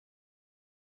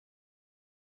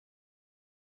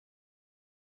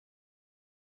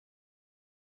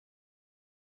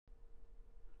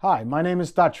Hi, my name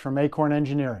is Dutch from Acorn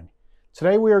Engineering.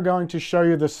 Today we are going to show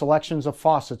you the selections of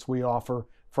faucets we offer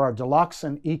for our Deluxe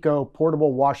and Eco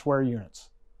portable washware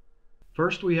units.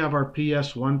 First we have our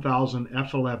PS1000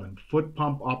 F11 foot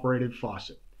pump operated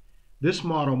faucet. This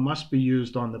model must be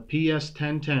used on the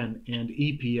PS1010 and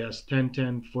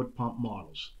EPS1010 foot pump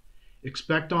models.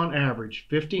 Expect on average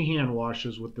 50 hand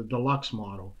washes with the Deluxe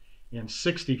model and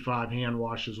 65 hand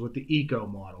washes with the Eco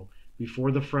model before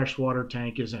the freshwater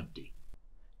tank is empty.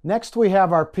 Next we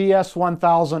have our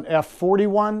PS1000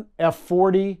 F41,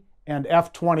 F40, and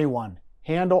F21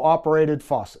 handle-operated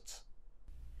faucets.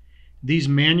 These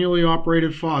manually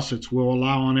operated faucets will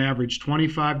allow on average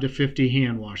 25 to 50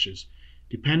 hand washes,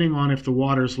 depending on if the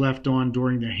water is left on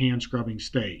during the hand scrubbing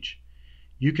stage.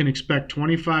 You can expect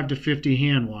 25 to 50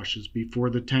 hand washes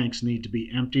before the tanks need to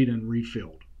be emptied and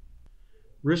refilled.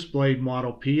 Wrist blade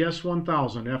model PS1000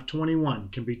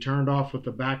 F21 can be turned off with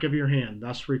the back of your hand,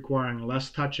 thus requiring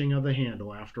less touching of the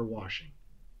handle after washing.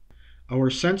 Our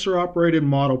sensor-operated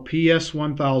model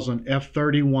PS1000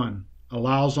 F31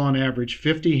 allows on average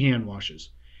 50 hand washes.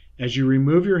 As you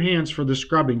remove your hands for the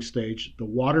scrubbing stage, the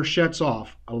water shuts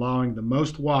off, allowing the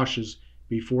most washes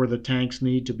before the tanks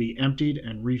need to be emptied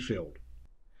and refilled.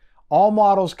 All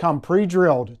models come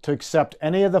pre-drilled to accept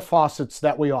any of the faucets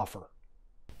that we offer.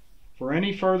 For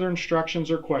any further instructions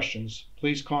or questions,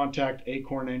 please contact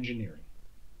Acorn Engineering.